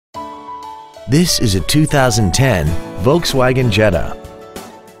This is a 2010 Volkswagen Jetta.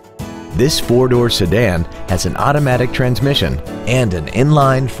 This four-door sedan has an automatic transmission and an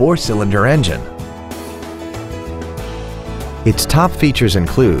inline four-cylinder engine. Its top features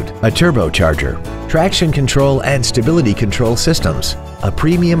include a turbocharger, traction control and stability control systems, a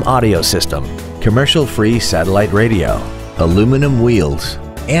premium audio system, commercial-free satellite radio, aluminum wheels,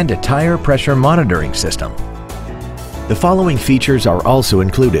 and a tire pressure monitoring system. The following features are also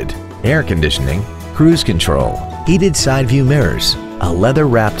included: air conditioning, cruise control, heated side view mirrors, a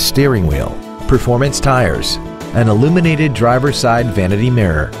leather-wrapped steering wheel, performance tires, an illuminated driver's side vanity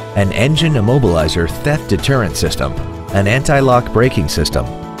mirror, an engine immobilizer theft deterrent system, an anti-lock braking system,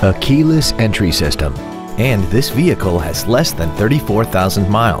 a keyless entry system, and this vehicle has less than 34,000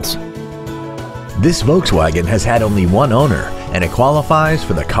 miles. This Volkswagen has had only one owner and it qualifies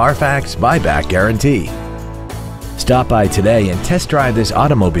for the Carfax buyback guarantee. Stop by today and test drive this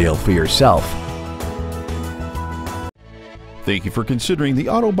automobile for yourself. Thank you for considering the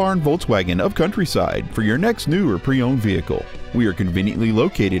Autobarn Volkswagen of Countryside for your next new or pre-owned vehicle. We are conveniently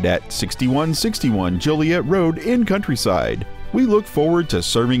located at 6161 Joliet Road in Countryside. We look forward to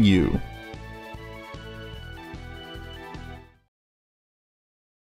serving you.